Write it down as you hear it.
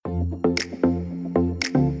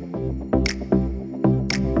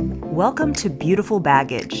Welcome to Beautiful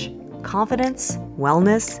Baggage, confidence,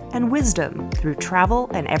 wellness, and wisdom through travel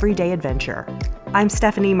and everyday adventure. I'm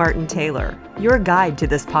Stephanie Martin Taylor, your guide to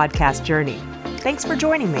this podcast journey. Thanks for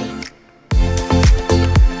joining me.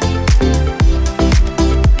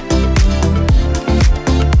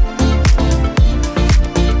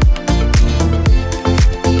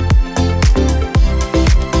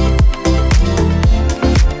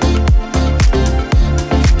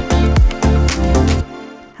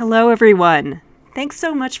 Hello, everyone. Thanks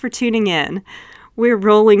so much for tuning in. We're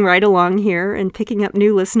rolling right along here and picking up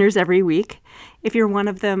new listeners every week. If you're one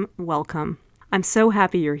of them, welcome. I'm so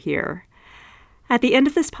happy you're here. At the end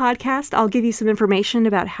of this podcast, I'll give you some information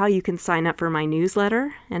about how you can sign up for my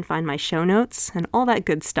newsletter and find my show notes and all that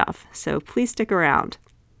good stuff, so please stick around.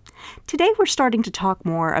 Today, we're starting to talk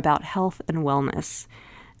more about health and wellness.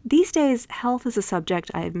 These days, health is a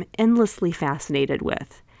subject I'm endlessly fascinated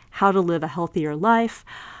with. How to live a healthier life,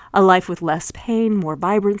 a life with less pain, more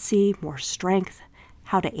vibrancy, more strength,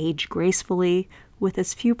 how to age gracefully with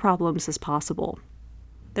as few problems as possible.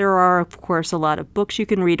 There are, of course, a lot of books you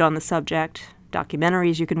can read on the subject,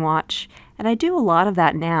 documentaries you can watch, and I do a lot of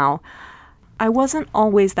that now. I wasn't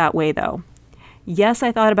always that way, though. Yes,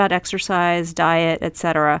 I thought about exercise, diet,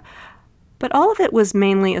 etc., but all of it was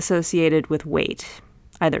mainly associated with weight,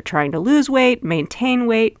 either trying to lose weight, maintain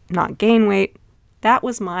weight, not gain weight. That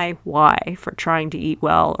was my why for trying to eat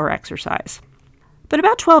well or exercise. But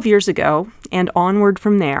about 12 years ago, and onward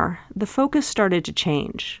from there, the focus started to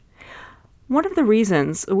change. One of the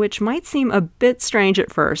reasons, which might seem a bit strange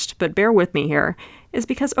at first, but bear with me here, is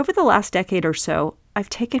because over the last decade or so, I've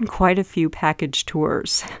taken quite a few package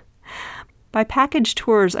tours. By package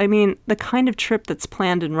tours, I mean the kind of trip that's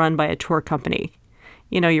planned and run by a tour company.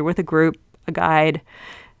 You know, you're with a group, a guide,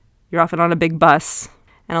 you're often on a big bus,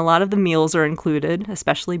 and a lot of the meals are included,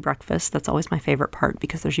 especially breakfast. That's always my favorite part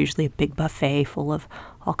because there's usually a big buffet full of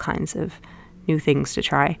all kinds of new things to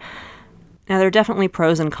try. Now, there are definitely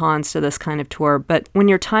pros and cons to this kind of tour, but when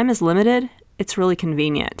your time is limited, it's really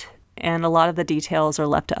convenient. And a lot of the details are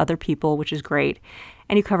left to other people, which is great.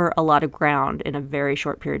 And you cover a lot of ground in a very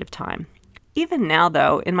short period of time. Even now,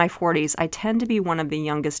 though, in my 40s, I tend to be one of the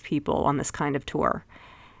youngest people on this kind of tour.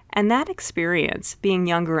 And that experience, being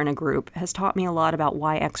younger in a group, has taught me a lot about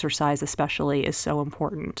why exercise especially is so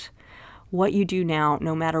important. What you do now,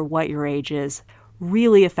 no matter what your age is,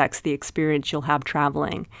 really affects the experience you'll have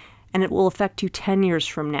traveling, and it will affect you 10 years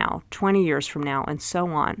from now, 20 years from now, and so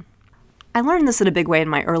on. I learned this in a big way in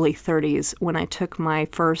my early 30s when I took my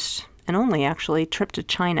first, and only actually, trip to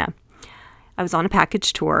China. I was on a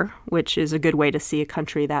package tour, which is a good way to see a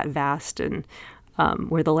country that vast and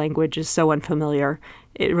where the language is so unfamiliar.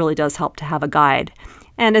 It really does help to have a guide.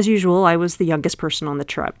 And as usual, I was the youngest person on the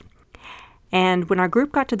trip. And when our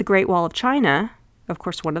group got to the Great Wall of China, of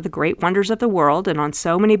course, one of the great wonders of the world and on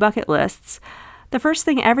so many bucket lists, the first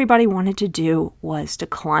thing everybody wanted to do was to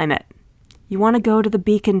climb it. You want to go to the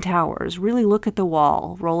beacon towers, really look at the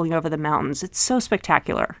wall rolling over the mountains. It's so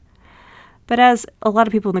spectacular. But as a lot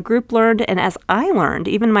of people in the group learned, and as I learned,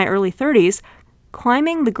 even in my early 30s,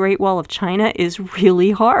 climbing the Great Wall of China is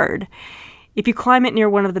really hard. If you climb it near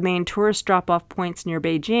one of the main tourist drop-off points near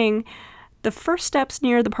Beijing, the first steps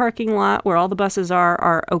near the parking lot where all the buses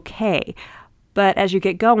are okay. But as you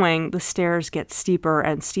get going, the stairs get steeper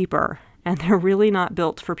and steeper, and they're really not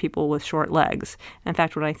built for people with short legs. In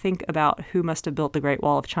fact, when I think about who must have built the Great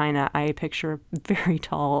Wall of China, I picture very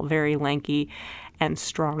tall, very lanky, and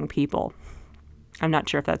strong people. I'm not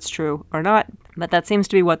sure if that's true or not, but that seems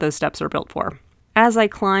to be what those steps are built for. As I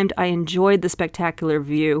climbed, I enjoyed the spectacular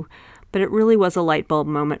view, but it really was a light bulb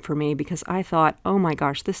moment for me because I thought, oh my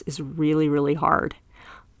gosh, this is really, really hard.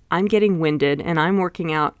 I'm getting winded and I'm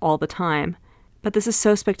working out all the time, but this is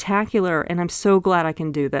so spectacular and I'm so glad I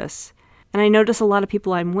can do this. And I notice a lot of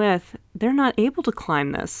people I'm with, they're not able to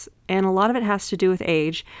climb this, and a lot of it has to do with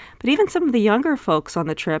age, but even some of the younger folks on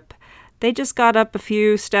the trip, they just got up a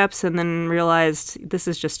few steps and then realized this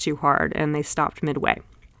is just too hard, and they stopped midway.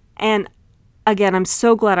 And again, I'm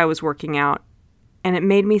so glad I was working out, and it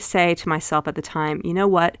made me say to myself at the time, you know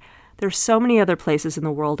what? There's so many other places in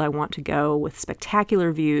the world I want to go with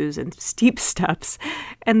spectacular views and steep steps,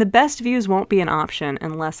 and the best views won't be an option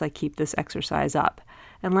unless I keep this exercise up,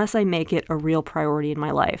 unless I make it a real priority in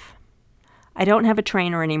my life. I don't have a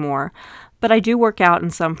trainer anymore, but I do work out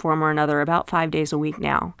in some form or another about 5 days a week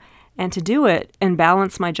now, and to do it and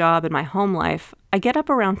balance my job and my home life, I get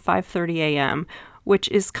up around 5:30 a.m., which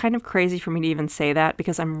is kind of crazy for me to even say that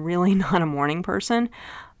because I'm really not a morning person,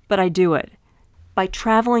 but I do it. By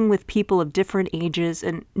traveling with people of different ages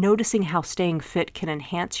and noticing how staying fit can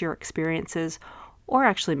enhance your experiences or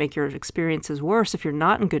actually make your experiences worse if you're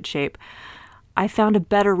not in good shape, I found a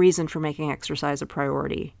better reason for making exercise a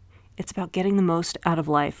priority. It's about getting the most out of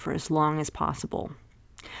life for as long as possible.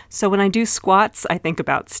 So when I do squats, I think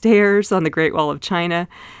about stairs on the Great Wall of China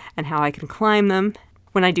and how I can climb them.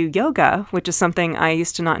 When I do yoga, which is something I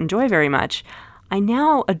used to not enjoy very much, I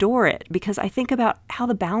now adore it because I think about how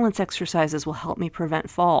the balance exercises will help me prevent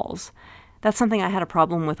falls. That's something I had a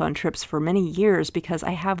problem with on trips for many years because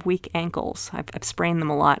I have weak ankles. I've sprained them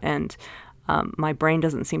a lot, and my brain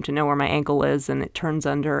doesn't seem to know where my ankle is, and it turns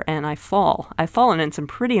under, and I fall. I've fallen in some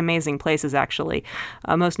pretty amazing places, actually,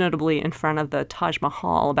 most notably in front of the Taj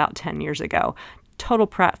Mahal about 10 years ago. Total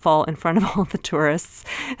pratfall in front of all the tourists,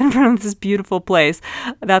 in front of this beautiful place.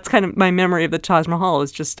 That's kind of my memory of the Taj Mahal,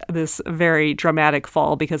 is just this very dramatic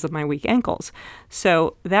fall because of my weak ankles.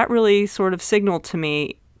 So that really sort of signaled to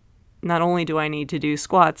me, not only do I need to do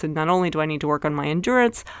squats, and not only do I need to work on my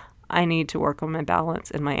endurance, I need to work on my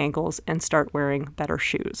balance and my ankles and start wearing better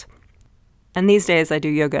shoes. And these days I do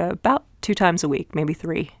yoga about 2 times a week, maybe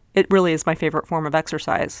 3. It really is my favorite form of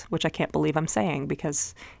exercise, which I can't believe I'm saying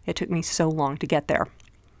because it took me so long to get there.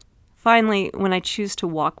 Finally, when I choose to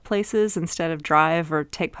walk places instead of drive or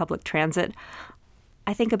take public transit,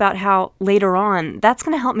 I think about how later on that's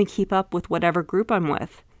going to help me keep up with whatever group I'm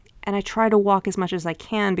with. And I try to walk as much as I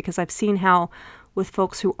can because I've seen how with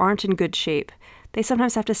folks who aren't in good shape, they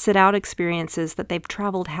sometimes have to sit out experiences that they've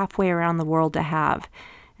traveled halfway around the world to have,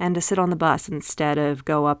 and to sit on the bus instead of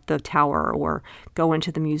go up the tower or go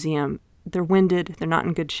into the museum. They're winded, they're not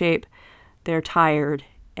in good shape, they're tired,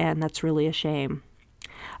 and that's really a shame.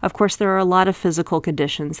 Of course, there are a lot of physical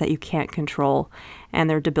conditions that you can't control, and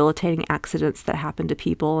there are debilitating accidents that happen to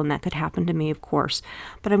people, and that could happen to me, of course.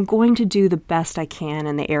 But I'm going to do the best I can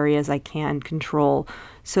in the areas I can control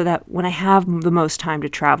so that when I have the most time to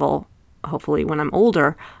travel, hopefully when I'm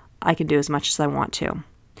older, I can do as much as I want to.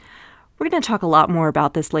 We're going to talk a lot more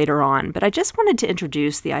about this later on, but I just wanted to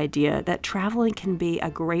introduce the idea that traveling can be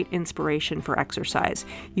a great inspiration for exercise.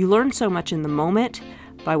 You learn so much in the moment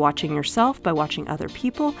by watching yourself, by watching other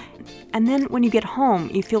people, and then when you get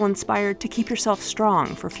home, you feel inspired to keep yourself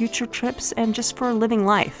strong for future trips and just for living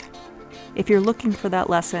life. If you're looking for that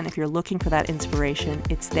lesson, if you're looking for that inspiration,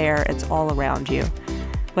 it's there, it's all around you.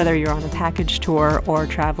 Whether you're on a package tour or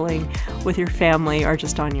traveling with your family or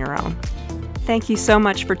just on your own. Thank you so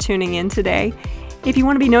much for tuning in today. If you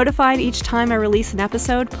want to be notified each time I release an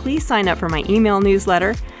episode, please sign up for my email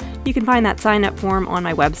newsletter. You can find that sign-up form on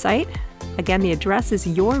my website. Again, the address is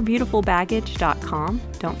yourbeautifulbaggage.com.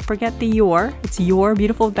 Don't forget the your. It's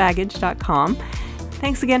yourbeautifulbaggage.com.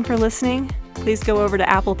 Thanks again for listening. Please go over to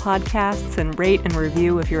Apple Podcasts and rate and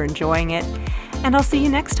review if you're enjoying it. And I'll see you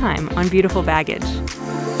next time on Beautiful Baggage.